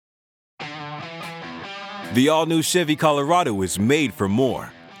The all-new Chevy Colorado is made for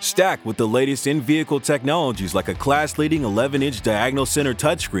more. Stacked with the latest in-vehicle technologies like a class-leading 11-inch diagonal center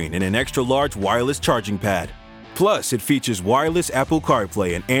touchscreen and an extra-large wireless charging pad. Plus, it features wireless Apple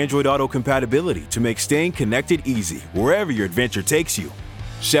CarPlay and Android Auto compatibility to make staying connected easy wherever your adventure takes you.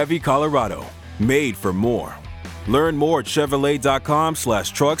 Chevy Colorado, made for more. Learn more at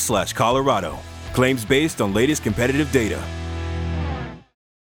Chevrolet.com/truck/Colorado. Claims based on latest competitive data.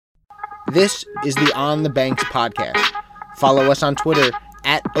 This is the On the Banks podcast. Follow us on Twitter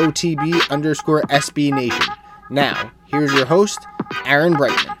at OTB_SB Nation. Now, here's your host, Aaron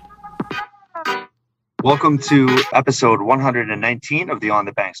Brightman. Welcome to episode 119 of the On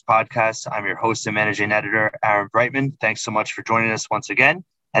the Banks podcast. I'm your host and managing editor, Aaron Brightman. Thanks so much for joining us once again.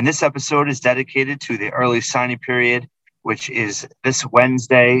 And this episode is dedicated to the early signing period, which is this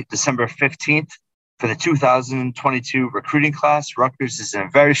Wednesday, December 15th. For the 2022 recruiting class, Rutgers is in a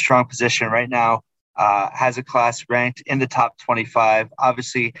very strong position right now, has a class ranked in the top 25.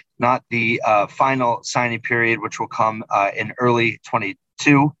 Obviously, not the final signing period, which will come in early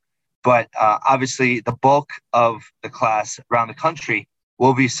 22. But obviously, the bulk of the class around the country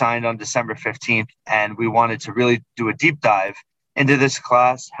will be signed on December 15th. And we wanted to really do a deep dive into this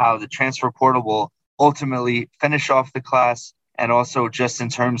class, how the transfer portal will ultimately finish off the class, and also just in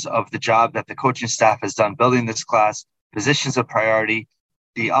terms of the job that the coaching staff has done building this class, positions of priority,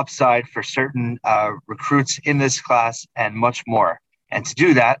 the upside for certain recruits in this class, and much more. And to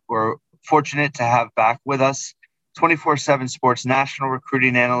do that, we're fortunate to have back with us 247 Sports national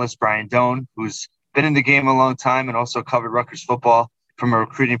recruiting analyst Brian Dohn, who's been in the game a long time and also covered Rutgers football from a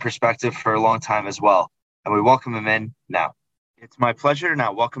recruiting perspective for a long time as well. And we welcome him in now. It's my pleasure to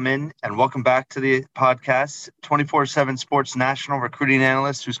now welcome in and welcome back to the podcast 247 Sports national recruiting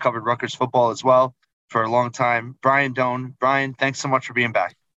analyst who's covered Rutgers football as well for a long time, Brian Dohn. Brian, thanks so much for being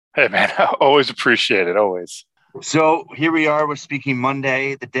back. Hey, man, I always appreciate it, always. So here we are. We're speaking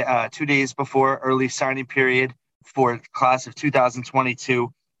Monday, 2 days before early signing period for the class of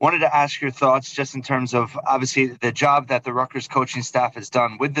 2022. Wanted to ask your thoughts just in terms of, obviously, the job that the Rutgers coaching staff has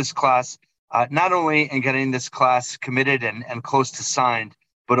done with this class, not only in getting this class committed and close to signed,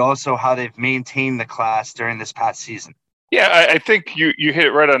 but also how they've maintained the class during this past season. Yeah, I think you hit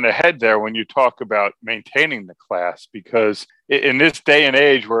it right on the head there when you talk about maintaining the class, because in this day and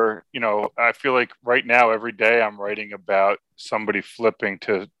age where, I feel like right now, every day I'm writing about somebody flipping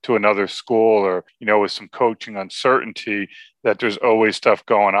to another school or, with some coaching uncertainty, that there's always stuff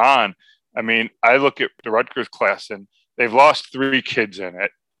going on. I mean, I look at the Rutgers class and they've lost 3 kids in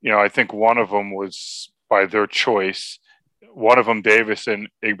it. I think one of them was by their choice. One of them, Davison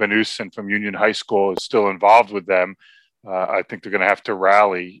Igbenuson from Union High School, is still involved with them. I think they're going to have to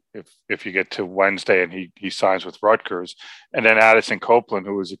rally if you get to Wednesday and he signs with Rutgers. And then Addison Copeland,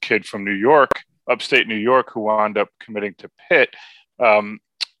 who was a kid from New York, upstate New York, who wound up committing to Pitt. And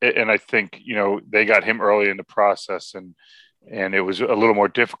I think, they got him early in the process and it was a little more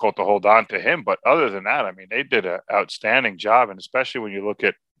difficult to hold on to him. But other than that, I mean, they did an outstanding job. And especially when you look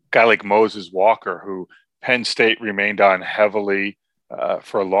at a guy like Moses Walker, who Penn State remained on heavily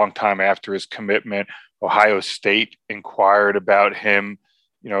for a long time after his commitment. Ohio State inquired about him.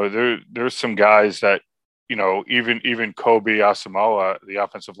 There's some guys that, even Kobe Asamoah, the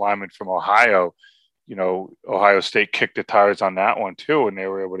offensive lineman from Ohio, Ohio State kicked the tires on that one too, and they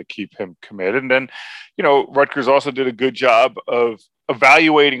were able to keep him committed. And then, Rutgers also did a good job of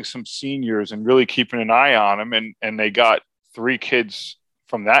evaluating some seniors and really keeping an eye on them. And they got 3 kids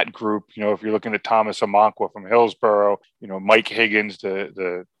from that group. If you're looking at Thomas Amankwa from Hillsborough, Mike Higgins,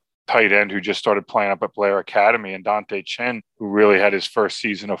 the tight end who just started playing up at Blair Academy, and Dante Chen, who really had his first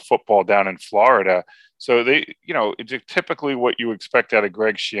season of football down in Florida. So it's typically what you expect out of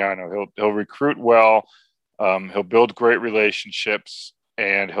Greg Schiano. He'll recruit well, he'll build great relationships,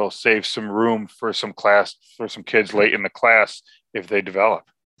 and he'll save some room for some kids late in the class if they develop.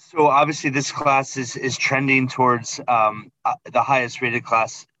 So obviously this class is trending towards the highest rated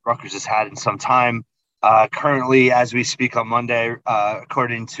class Rutgers has had in some time. Currently, as we speak on Monday,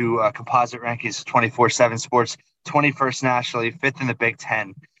 according to composite rankings, 247 Sports, 21st nationally, 5th in the Big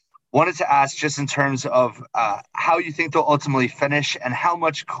Ten. Wanted to ask just in terms of how you think they'll ultimately finish and how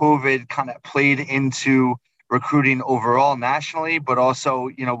much COVID kind of played into recruiting overall nationally, but also,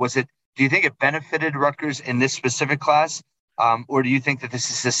 do you think it benefited Rutgers in this specific class? Or do you think that this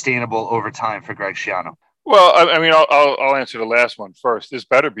is sustainable over time for Greg Schiano? Well, I mean, I'll answer the last one first. This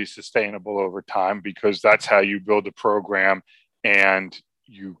better be sustainable over time, because that's how you build a program and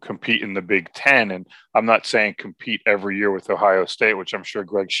you compete in the Big Ten. And I'm not saying compete every year with Ohio State, which I'm sure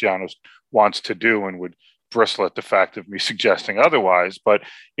Greg Schiano wants to do and would bristle at the fact of me suggesting otherwise. But,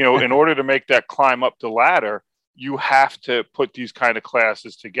 in order to make that climb up the ladder, you have to put these kind of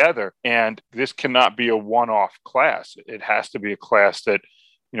classes together. And this cannot be a one-off class. It has to be a class that,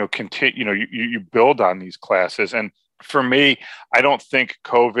 you build on these classes. And for me, I don't think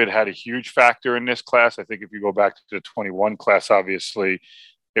COVID had a huge factor in this class. I think if you go back to the 21 class, obviously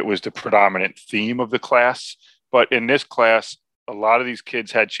it was the predominant theme of the class. But in this class, a lot of these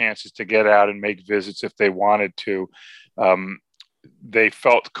kids had chances to get out and make visits if they wanted to. They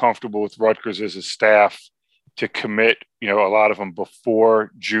felt comfortable with Rutgers as a staff to commit, a lot of them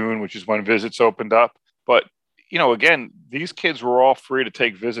before June, which is when visits opened up. But, again, these kids were all free to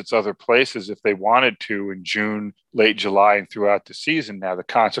take visits other places if they wanted to in June, late July, and throughout the season. Now, the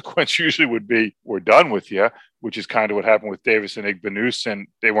consequence usually would be, we're done with you, which is kind of what happened with Davis and Igbenusson.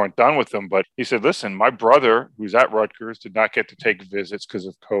 They weren't done with them, but he said, listen, my brother, who's at Rutgers, did not get to take visits because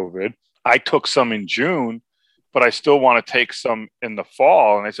of COVID. I took some in June, but I still want to take some in the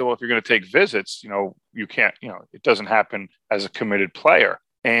fall. And I said, well, if you're going to take visits, you can't, it doesn't happen as a committed player.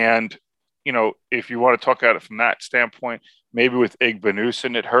 And, if you want to talk about it from that standpoint, maybe with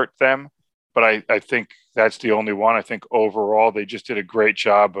Igbenusson, it hurt them. But I think that's the only one. I think overall, they just did a great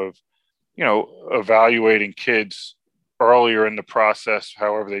job of, evaluating kids earlier in the process,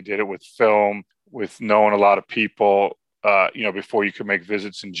 however they did it with film, with knowing a lot of people, before you could make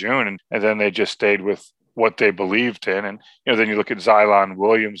visits in June. And then they just stayed with what they believed in. And, then you look at Xylon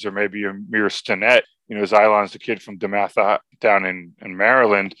Williams or maybe Amir Stinnett. Xylon's the kid from DeMatha down in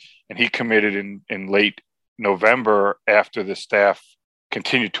Maryland, and he committed in late November after the staff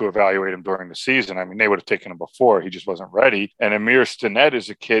continued to evaluate him during the season. I mean, they would have taken him before. He just wasn't ready. And Amir Stinnett is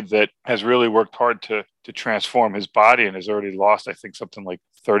a kid that has really worked hard to transform his body and has already lost, I think, something like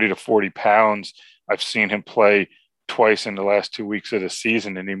 30 to 40 pounds. I've seen him play twice in the last 2 weeks of the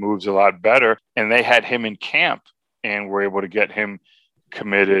season, and he moves a lot better. And they had him in camp and were able to get him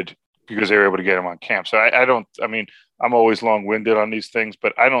committed because they were able to get him on camp. So I'm always long-winded on these things,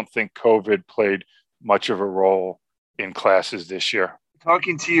 but I don't think COVID played much of a role in classes this year.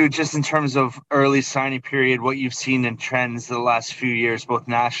 Talking to you just in terms of early signing period, what you've seen in trends the last few years, both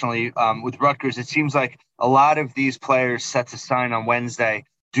nationally with Rutgers, it seems like a lot of these players set to sign on Wednesday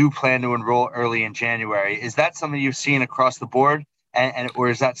do plan to enroll early in January. Is that something you've seen across the board, or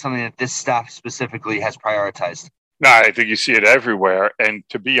is that something that this staff specifically has prioritized? No, I think you see it everywhere. And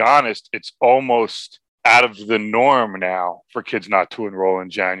to be honest, it's almost out of the norm now for kids not to enroll in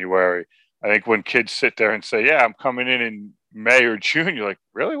January. I think when kids sit there and say, yeah, I'm coming in May or June, you're like,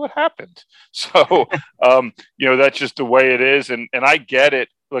 really? What happened? So, that's just the way it is. And I get it.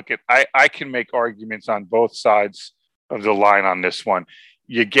 Look, I can make arguments on both sides of the line on this one.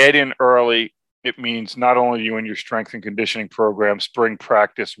 You get in early. It means not only you in your strength and conditioning program, spring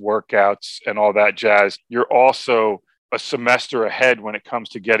practice, workouts, and all that jazz, you're also a semester ahead when it comes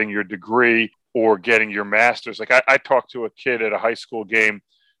to getting your degree or getting your master's. Like I talked to a kid at a high school game,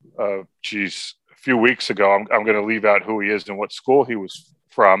 a few weeks ago. I'm going to leave out who he is and what school he was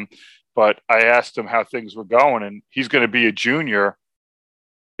from, but I asked him how things were going, and he's going to be a junior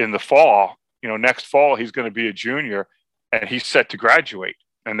in the fall. Next fall, he's going to be a junior, and he's set to graduate.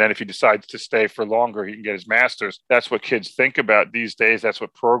 And then if he decides to stay for longer, he can get his master's. That's what kids think about these days. That's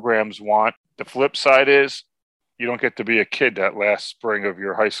what programs want. The flip side is you don't get to be a kid that last spring of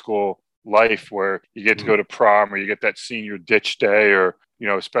your high school life where you get to go to prom or you get that senior ditch day, or,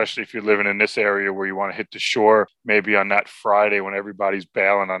 especially if you're living in this area where you want to hit the shore, maybe on that Friday when everybody's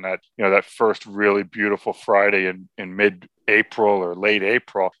bailing on that, that first really beautiful Friday in mid-April or late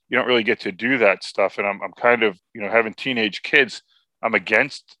April. You don't really get to do that stuff. And I'm kind of, having teenage kids, I'm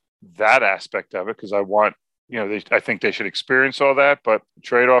against that aspect of it because I want, I think they should experience all that. But the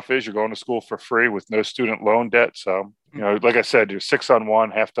trade-off is you're going to school for free with no student loan debt. So, like I said, you're 6 on one,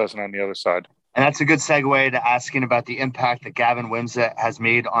 half dozen on the other side. And that's a good segue to asking about the impact that Gavin Wimsatt has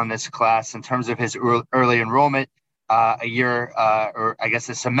made on this class in terms of his early enrollment a year or I guess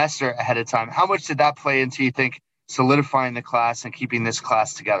a semester ahead of time. How much did that play into, you think, solidifying the class and keeping this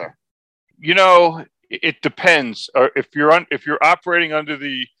class together? It depends. If you're operating under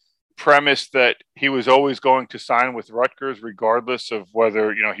the premise that he was always going to sign with Rutgers, regardless of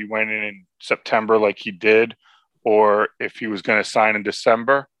whether he went in September like he did, or if he was going to sign in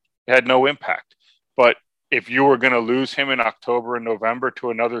December, it had no impact. But if you were going to lose him in October and November to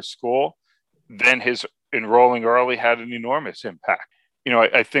another school, then his enrolling early had an enormous impact.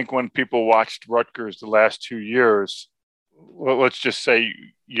 I think when people watched Rutgers the last 2 years, let's just say,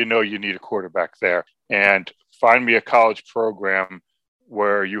 you need a quarterback there, and find me a college program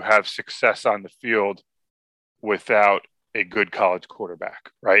where you have success on the field without a good college quarterback,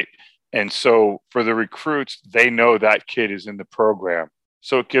 right? And so for the recruits, they know that kid is in the program.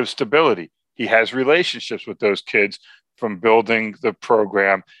 So it gives stability. He has relationships with those kids from building the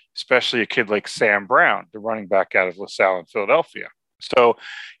program, especially a kid like Sam Brown, the running back out of LaSalle in Philadelphia. So,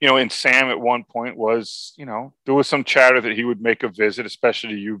 and Sam at one point was, there was some chatter that he would make a visit,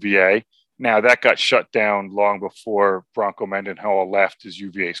 especially to UVA. Now that got shut down long before Bronco Mendenhall left as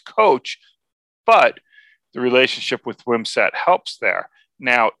UVA's coach, but the relationship with Wimsatt helps there.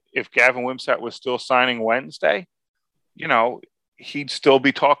 Now, if Gavin Wimsatt was still signing Wednesday, he'd still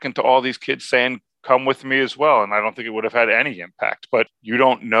be talking to all these kids saying, come with me as well. And I don't think it would have had any impact, but you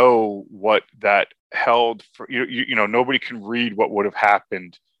don't know what that held for. Nobody can read what would have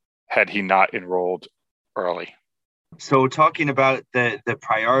happened had he not enrolled early. So talking about the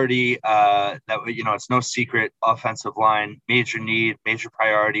priority, that it's no secret, offensive line, major need, major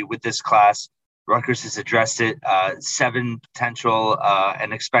priority with this class. Rutgers has addressed it. 7 potential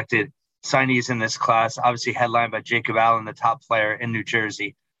and expected signees in this class, obviously headlined by Jacob Allen, the top player in New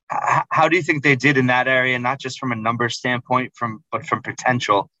Jersey. How do you think they did in that area, not just from a number standpoint, but from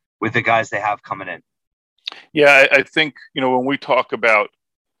potential with the guys they have coming in? Yeah, I think, when we talk about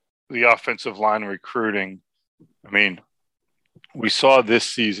the offensive line recruiting, we saw this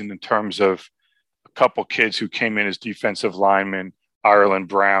season in terms of a couple kids who came in as defensive linemen, Ireland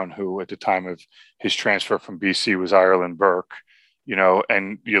Brown, who at the time of his transfer from BC was Ireland Burke,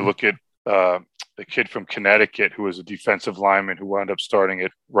 and you look at the kid from Connecticut who was a defensive lineman who wound up starting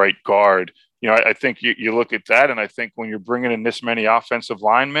at right guard. I think you look at that, and I think when you're bringing in this many offensive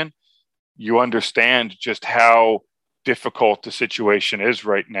linemen, you understand just how difficult the situation is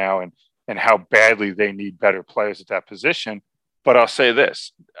right now and how badly they need better players at that position. But I'll say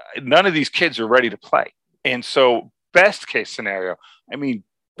this, none of these kids are ready to play. And so best case scenario,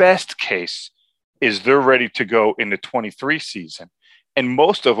 best case is they're ready to go in the 23 season. And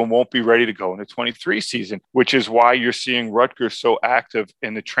most of them won't be ready to go in the 23 season, which is why you're seeing Rutgers so active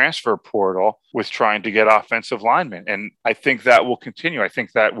in the transfer portal with trying to get offensive linemen. And I think that will continue. I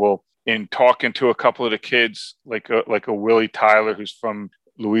think that will, in talking to a couple of the kids, like a Willie Tyler, who's from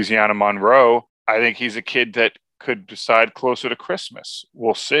Louisiana Monroe, I think he's a kid that could decide closer to Christmas.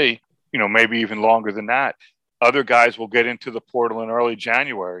 We'll see, maybe even longer than that. Other guys will get into the portal in early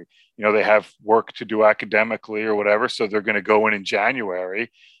January. They have work to do academically or whatever, so they're going to go in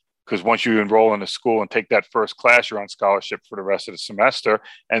January, because once you enroll in a school and take that first class, you're on scholarship for the rest of the semester,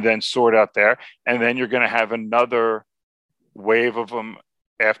 and then sort out there. And then you're going to have another wave of them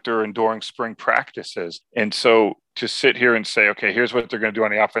after and during spring practices. And so to sit here and say, okay, here's what they're going to do on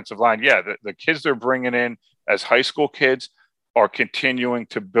the offensive line. Yeah, the kids they're bringing in as high school kids are continuing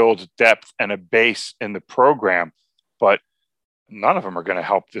to build depth and a base in the program, but none of them are going to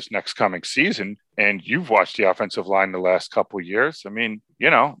help this next coming season. And you've watched the offensive line the last couple of years.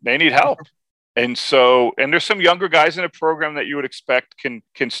 They need help. And there's some younger guys in the program that you would expect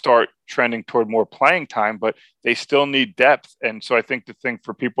can start trending toward more playing time, but they still need depth. And so I think the thing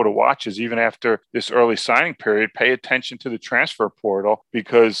for people to watch is, even after this early signing period, pay attention to the transfer portal,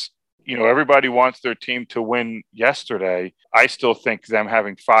 because everybody wants their team to win yesterday. I still think them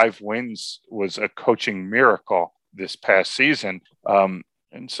having 5 wins was a coaching miracle this past season. And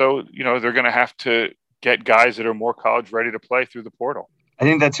so, they're going to have to get guys that are more college ready to play through the portal. I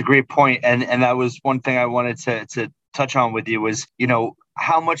think that's a great point. And that was one thing I wanted to touch on with you was,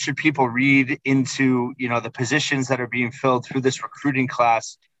 how much should people read into, the positions that are being filled through this recruiting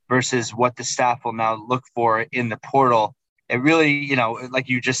class versus what the staff will now look for in the portal? It really, like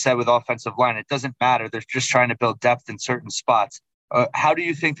you just said with offensive line, it doesn't matter. They're just trying to build depth in certain spots. How do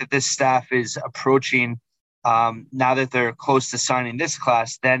you think that this staff is approaching, now that they're close to signing this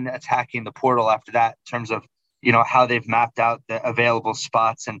class, then attacking the portal after that, in terms of, how they've mapped out the available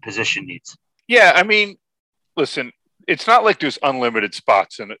spots and position needs? Yeah, listen, it's not like there's unlimited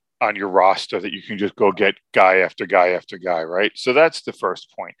spots on your roster that you can just go get guy after guy after guy, right? So that's the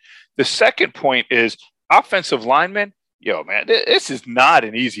first point. The second point is offensive linemen. Man, this is not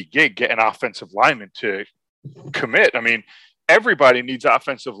an easy gig, getting offensive linemen to commit. Everybody needs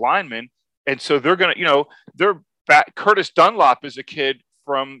offensive linemen. And so they're going to, Curtis Dunlop is a kid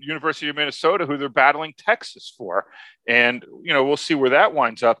from University of Minnesota who they're battling Texas for. And, we'll see where that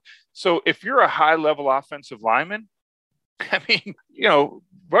winds up. So if you're a high level offensive lineman,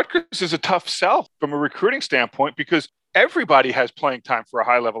 Rutgers is a tough sell from a recruiting standpoint, because everybody has playing time for a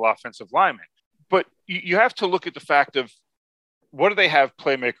high level offensive lineman. But you have to look at the fact of, what do they have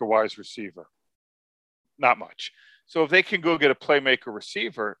playmaker-wise receiver? Not much. So if they can go get a playmaker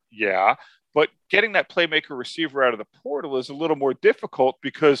receiver, yeah. But getting that playmaker receiver out of the portal is a little more difficult,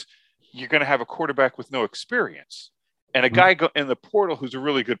 because you're going to have a quarterback with no experience. And a guy in the portal who's a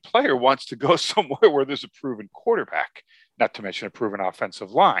really good player wants to go somewhere where there's a proven quarterback, not to mention a proven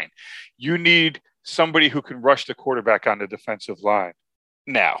offensive line. You need somebody who can rush the quarterback on the defensive line.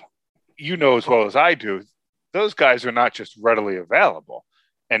 Now, you know as well as I do, those guys are not just readily available.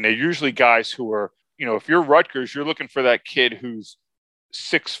 And they're usually guys who are, if you're Rutgers, you're looking for that kid who's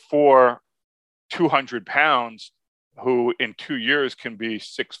 6'4", 200 pounds, who in 2 years can be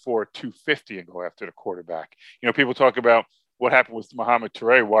 6'4", 250 and go after the quarterback. People talk about what happened with Mohamed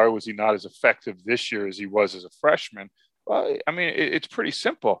Toure. Why was he not as effective this year as he was as a freshman? Well, I mean, it's pretty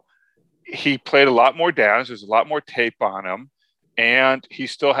simple. He played a lot more downs. There's a lot more tape on him, and he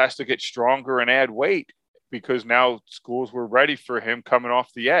still has to get stronger and add weight because now schools were ready for him coming off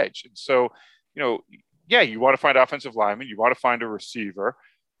the edge. And so, you want to find offensive linemen. You want to find a receiver.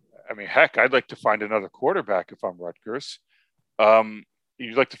 I mean, heck, I'd like to find another quarterback if I'm Rutgers.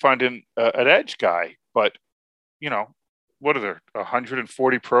 You'd like to find an edge guy, but, what are there,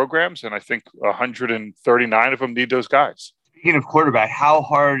 140 programs? And I think 139 of them need those guys. Speaking of quarterback, how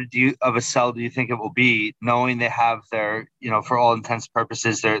hard of a sell do you think it will be knowing they have their, for all intents and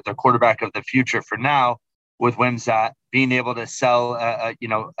purposes, their quarterback of the future for now with Wimsatt, being able to sell, a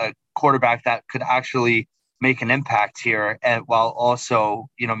quarterback that could actually make an impact here, and while also,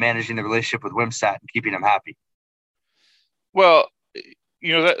 managing the relationship with Wimsatt and keeping him happy? Well,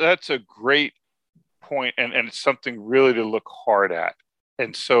 that's a great point, and it's something really to look hard at.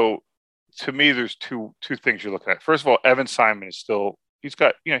 And so, to me, there's two things you're looking at. First of all, Evan Simon is still, he's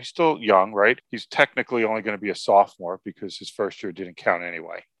still young, right? He's technically only going to be a sophomore because his first year didn't count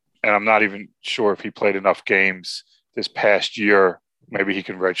anyway. And I'm not even sure if he played enough games this past year. Maybe he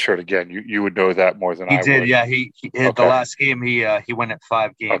can redshirt again. You would know that more than I would. He did, yeah. He okay. The last game he went at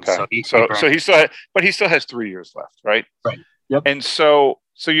 5 games. Okay. So he still has 3 years left, right? Right. Yep. And so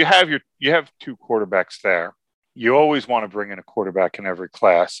you have two quarterbacks there. You always want to bring in a quarterback in every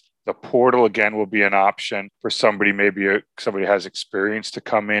class. The portal again will be an option for somebody, somebody has experience to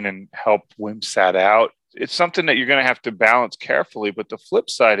come in and help Wimsatt out. It's something that you're going to have to balance carefully. But the flip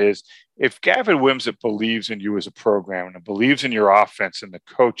side is, if Gavin Wimsatt believes in you as a program and believes in your offense and the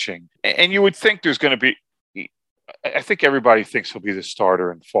coaching, and you would think there's going to be, I think everybody thinks he'll be the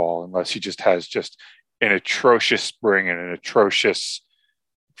starter in fall, unless he just has an atrocious spring and an atrocious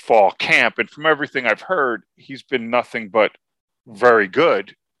fall camp. And from everything I've heard, he's been nothing but very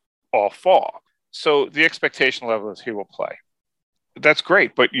good all fall. So the expectation level is he will play. That's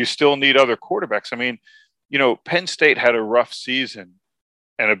great, but you still need other quarterbacks. I mean, Penn State had a rough season,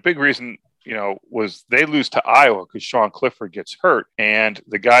 and a big reason, was they lose to Iowa because Sean Clifford gets hurt, and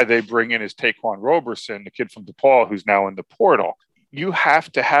the guy they bring in is Taquan Roberson, the kid from DePaul who's now in the portal. You have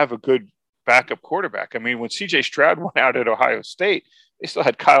to have a good backup quarterback. I mean, when C.J. Stroud went out at Ohio State, they still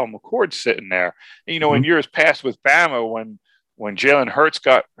had Kyle McCord sitting there. And, in years past with Bama, when Jalen Hurts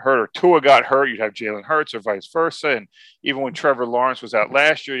got hurt or Tua got hurt, you'd have Jalen Hurts or vice versa. And even when Trevor Lawrence was out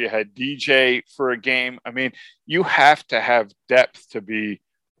last year, you had DJ for a game. I mean, you have to have depth to be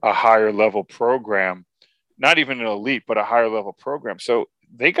a higher level program, not even an elite, but a higher level program. So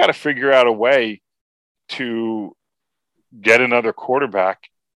they got to figure out a way to get another quarterback,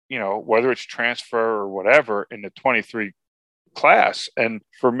 whether it's transfer or whatever, in the 23 class. And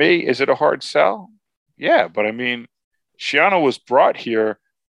for me, is it a hard sell? Yeah, but I mean, Schiano was brought here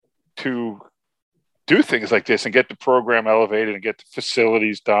to do things like this and get the program elevated and get the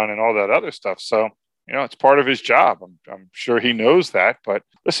facilities done and all that other stuff. So, it's part of his job. I'm sure he knows that. But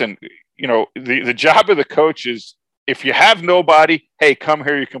listen, the job of the coach is, if you have nobody, hey, come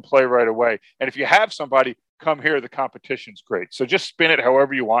here, you can play right away. And if you have somebody, come here, the competition's great. So just spin it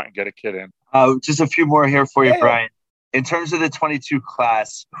however you want and get a kid in. Just a few more here for you, Brian. In terms of the 22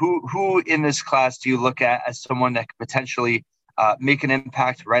 class, who in this class do you look at as someone that could potentially make an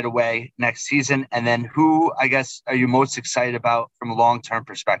impact right away next season? And then who, I guess, are you most excited about from a long-term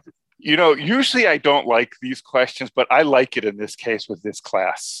perspective? Usually I don't like these questions, but I like it in this case with this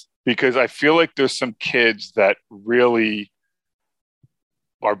class, because I feel like there's some kids that really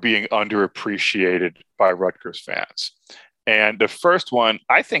are being underappreciated by Rutgers fans. And the first one,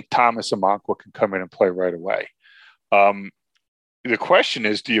 I think Thomas Amankwa can come in and play right away. The question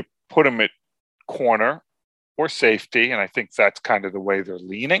is, do you put him at corner or safety? And I think that's kind of the way they're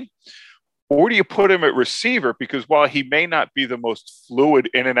leaning. Or do you put him at receiver? Because while he may not be the most fluid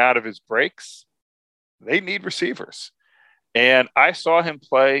in and out of his breaks, they need receivers. And I saw him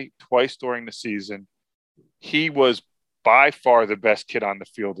play twice during the season. He was by far the best kid on the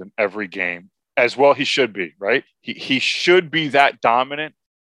field in every game. As well he should be, right? He should be that dominant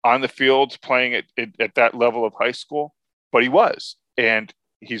on the field playing at that level of high school, but he was. And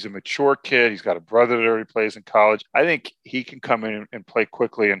He's a mature kid. He's got a brother that already plays in college. I think he can come in and play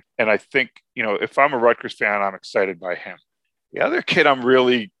quickly. And I think, if I'm a Rutgers fan, I'm excited by him. The other kid I'm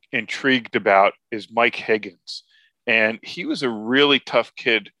really intrigued about is Mike Higgins. And he was a really tough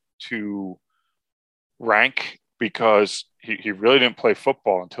kid to rank because he really didn't play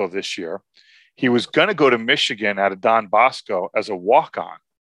football until this year. He was going to go to Michigan out of Don Bosco as a walk-on,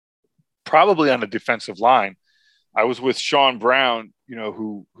 probably on the defensive line. I was with Sean Brown,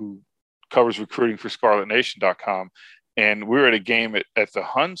 who covers recruiting for ScarletNation.com, and we were at a game at the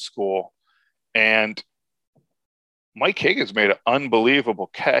Hun school, and Mike Higgins made an unbelievable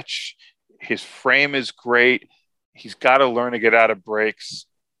catch. His frame is great. He's got to learn to get out of breaks.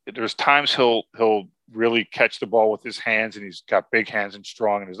 There's times he'll really catch the ball with his hands, and he's got big hands and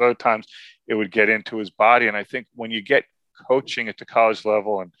strong. And there's other times it would get into his body. And I think when you get coaching at the college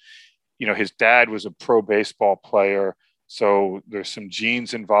level, and his dad was a pro baseball player, so there's some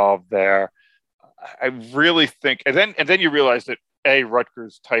genes involved there. I really think, and then you realize that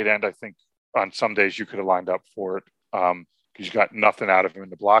Rutgers tight end, I think on some days you could have lined up for it because you got nothing out of him in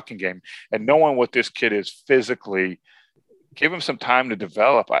the blocking game. And knowing what this kid is physically, give him some time to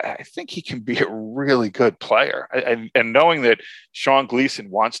develop. I think he can be a really good player. And knowing that Sean Gleason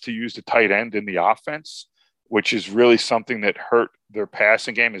wants to use the tight end in the offense, which is really something that hurt their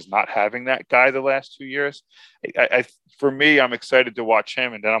passing game, is not having that guy the last 2 years. For me, I'm excited to watch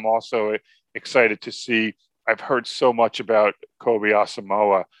him. And then I'm also excited to see, I've heard so much about Kobe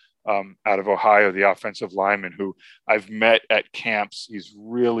Asamoah out of Ohio, the offensive lineman who I've met at camps. He's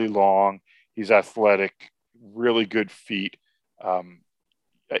really long. He's athletic, really good feet. I'm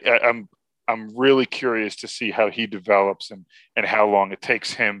really curious to see how he develops and how long it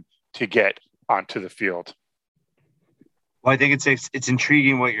takes him to get onto the field. Well, I think it's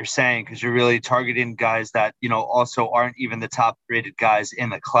intriguing what you're saying, because you're really targeting guys that, also aren't even the top rated guys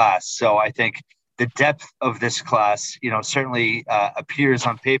in the class. So I think the depth of this class, certainly appears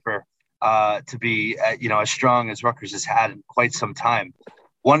on paper to be, as strong as Rutgers has had in quite some time.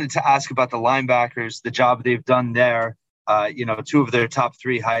 Wanted to ask about the linebackers, the job they've done there. Two of their top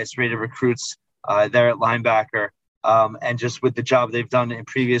three highest rated recruits there at linebacker, and just with the job they've done in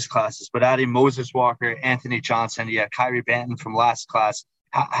previous classes. But adding Moses Walker, Anthony Johnson, Kyrie Banton from last class,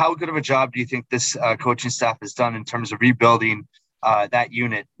 how good of a job do you think this coaching staff has done in terms of rebuilding that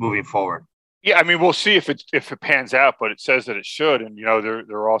unit moving forward? Yeah, I mean, we'll see if it pans out, but it says that it should. And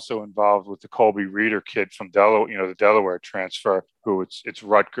they're also involved with the Colby Reeder kid from Delaware, the Delaware transfer, who it's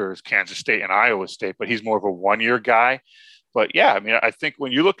Rutgers, Kansas State, and Iowa State, but he's more of a one-year guy. But yeah, I mean, I think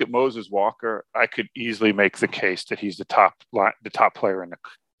when you look at Moses Walker, I could easily make the case that he's the top player in the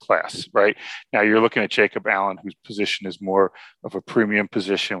class. Right now, you're looking at Jacob Allen, whose position is more of a premium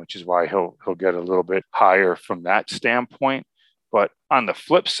position, which is why he'll get a little bit higher from that standpoint. But on the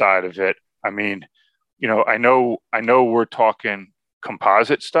flip side of it, I mean, I know we're talking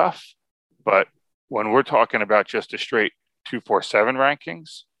composite stuff, but when we're talking about just a straight 247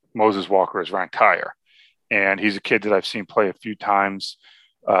 rankings, Moses Walker is ranked higher. And he's a kid that I've seen play a few times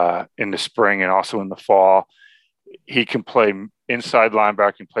in the spring and also in the fall. He can play inside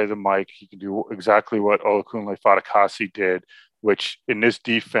linebacker, can play the mic. He can do exactly what Olakunle Fatukasi did, which in this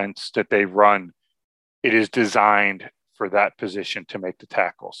defense that they run, it is designed for that position to make the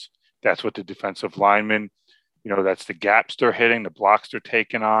tackles. That's what the defensive linemen, that's the gaps they're hitting, the blocks they're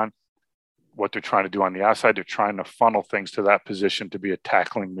taking on, what they're trying to do on the outside. They're trying to funnel things to that position to be a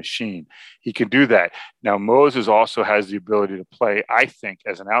tackling machine. He can do that. Now, Moses also has the ability to play, I think,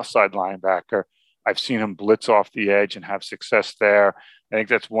 as an outside linebacker. I've seen him blitz off the edge and have success there. I think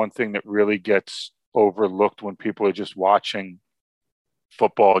that's one thing that really gets overlooked when people are just watching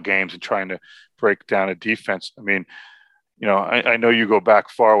football games and trying to break down a defense. I mean, I know you go back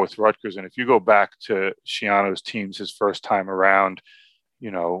far with Rutgers, and if you go back to Schiano's teams his first time around,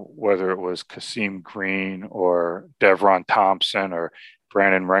 whether it was Kasim Green or Devron Thompson or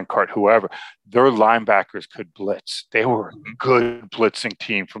Brandon Renkart, whoever, their linebackers could blitz. They were a good blitzing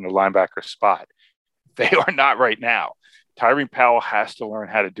team from the linebacker spot. They are not right now. Tyrone Powell has to learn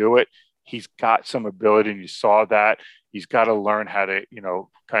how to do it. He's got some ability, and you saw that. He's got to learn how to,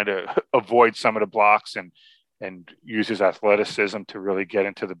 kind of avoid some of the blocks and use his athleticism to really get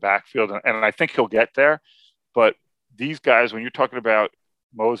into the backfield. And I think he'll get there. But these guys, when you're talking about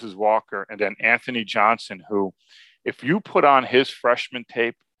Moses Walker and then Anthony Johnson, who, if you put on his freshman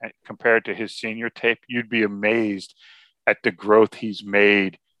tape compared to his senior tape, you'd be amazed at the growth he's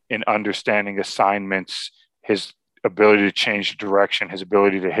made in understanding assignments, his ability to change direction, his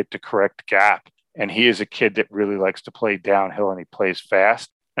ability to hit the correct gap. And he is a kid that really likes to play downhill, and he plays fast.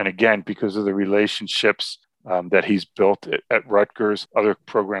 And again, because of the relationships that he's built at Rutgers. Other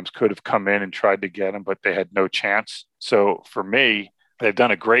programs could have come in and tried to get him, but they had no chance. So for me, they've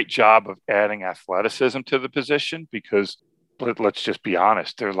done a great job of adding athleticism to the position because let's just be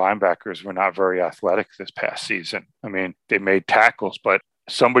honest, their linebackers were not very athletic this past season. I mean, they made tackles, but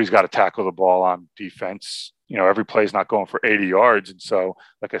somebody's got to tackle the ball on defense. Every play is not going for 80 yards. And so,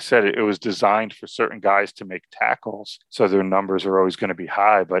 like I said, it was designed for certain guys to make tackles. So their numbers are always going to be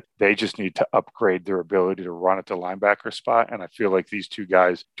high, but they just need to upgrade their ability to run at the linebacker spot. And I feel like these two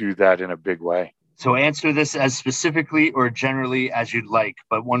guys do that in a big way. So answer this as specifically or generally as you'd like.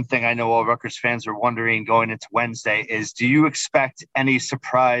 But one thing I know all Rutgers fans are wondering going into Wednesday is, do you expect any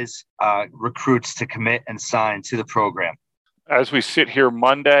surprise recruits to commit and sign to the program? As we sit here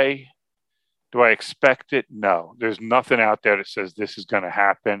Monday, do I expect it? No. There's nothing out there that says this is going to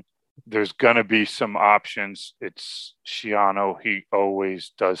happen. There's going to be some options. It's Schiano. He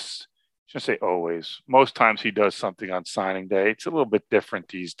always does. I shouldn't say always. Most times he does something on signing day. It's a little bit different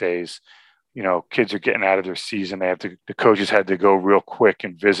these days. Kids are getting out of their season. The coaches had to go real quick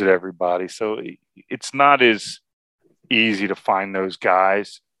and visit everybody. So it's not as easy to find those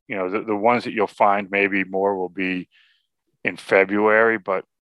guys. The ones that you'll find maybe more will be in February, but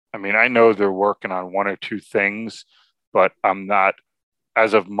I mean, I know they're working on one or two things, but I'm not,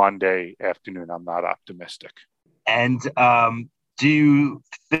 as of Monday afternoon, I'm not optimistic. And do you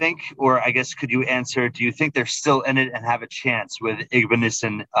think, or I guess could you answer, do you think they're still in it and have a chance with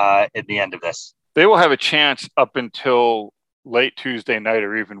Igbenison at the end of this? They will have a chance up until late Tuesday night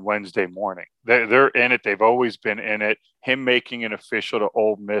or even Wednesday morning. They're in it. They've always been in it. Him making an official to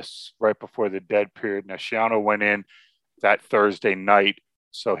Ole Miss right before the dead period. Now, Schiano went in that Thursday night,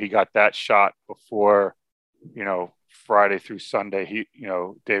 so he got that shot before, Friday through Sunday.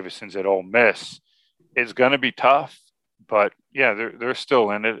 Davison's at Ole Miss. It's going to be tough, but yeah, they're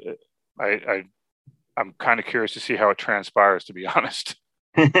still in it. I'm kind of curious to see how it transpires, to be honest.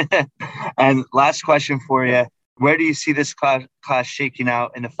 And last question for you. Where do you see this class shaking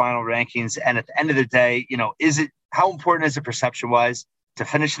out in the final rankings? And at the end of the day, how important is it perception-wise to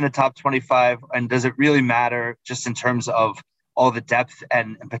finish in the top 25? And does it really matter just in terms of all the depth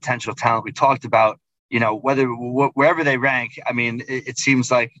and potential talent we talked about, wherever they rank? I mean, it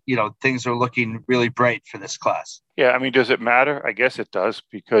seems like, things are looking really bright for this class. Yeah. I mean, does it matter? I guess it does,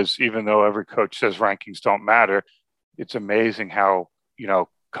 because even though every coach says rankings don't matter, it's amazing how,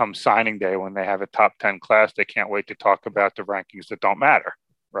 come signing day, when they have a top 10 class, they can't wait to talk about the rankings that don't matter.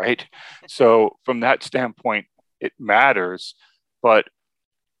 Right. So from that standpoint, it matters, but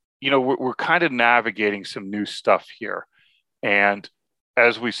we're kind of navigating some new stuff here. And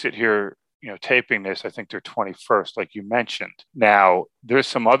as we sit here, taping this, I think they're 21st, like you mentioned. Now, there's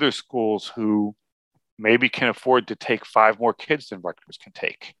some other schools who maybe can afford to take 5 more kids than Rutgers can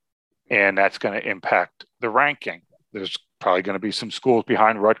take. And that's going to impact the ranking. There's probably going to be some schools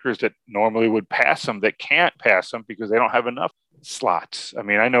behind Rutgers that normally would pass them that can't pass them because they don't have enough slots. I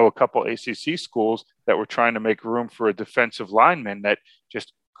mean, I know a couple ACC schools that were trying to make room for a defensive lineman that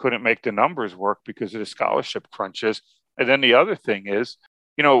just couldn't make the numbers work because of the scholarship crunches. And then the other thing is,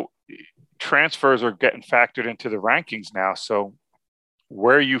 transfers are getting factored into the rankings now. So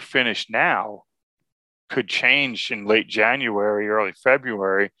where you finish now could change in late January, early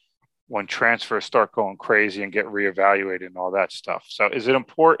February, when transfers start going crazy and get reevaluated and all that stuff. So is it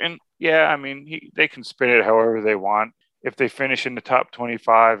important? Yeah, I mean, they can spin it however they want. If they finish in the top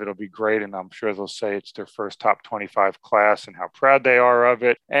 25, it'll be great. And I'm sure they'll say it's their first top 25 class and how proud they are of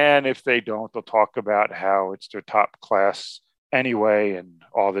it. And if they don't, they'll talk about how it's their top class anyway and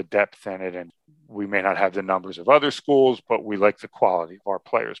all the depth in it. And we may not have the numbers of other schools, but we like the quality of our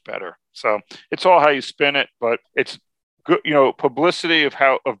players better. So it's all how you spin it, but it's good, publicity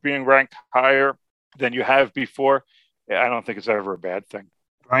of being ranked higher than you have before. I don't think it's ever a bad thing.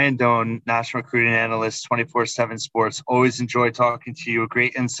 Brian Dohn, National Recruiting Analyst, 247 Sports. Always enjoy talking to you. A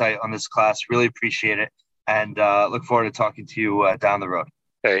great insight on this class. Really appreciate it. And look forward to talking to you down the road.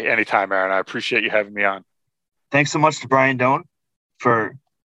 Hey, anytime, Aaron. I appreciate you having me on. Thanks so much to Brian Dohn for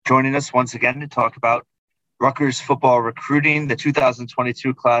joining us once again to talk about Rutgers football recruiting. The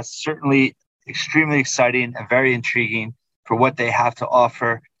 2022 class, certainly extremely exciting and very intriguing for what they have to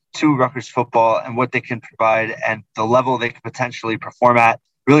offer to Rutgers football and what they can provide and the level they could potentially perform at.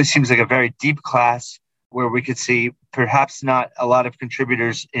 Really seems like a very deep class where we could see perhaps not a lot of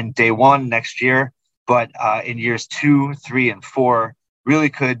contributors in day one next year, but in years 2, 3, and 4 really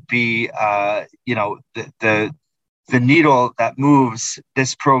could be, the needle that moves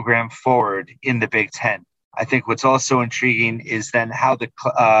this program forward in the Big Ten. I think what's also intriguing is then how the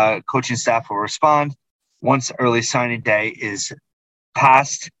coaching staff will respond once early signing day is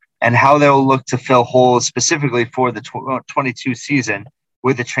passed. and how they'll look to fill holes specifically for the 22 season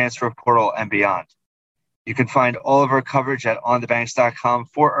with the transfer portal and beyond. You can find all of our coverage at onthebanks.com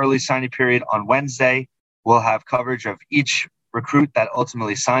for early signing period on Wednesday. We'll have coverage of each recruit that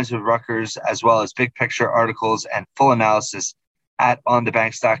ultimately signs with Rutgers, as well as big picture articles and full analysis at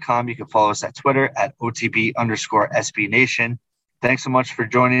onthebanks.com. You can follow us at Twitter at OTB_SB Nation. Thanks so much for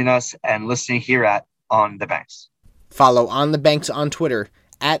joining us and listening here at On the Banks. Follow On the Banks on Twitter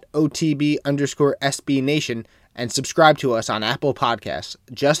at OTB_SB Nation and subscribe to us on Apple Podcasts.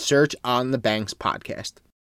 Just search On the Banks Podcast.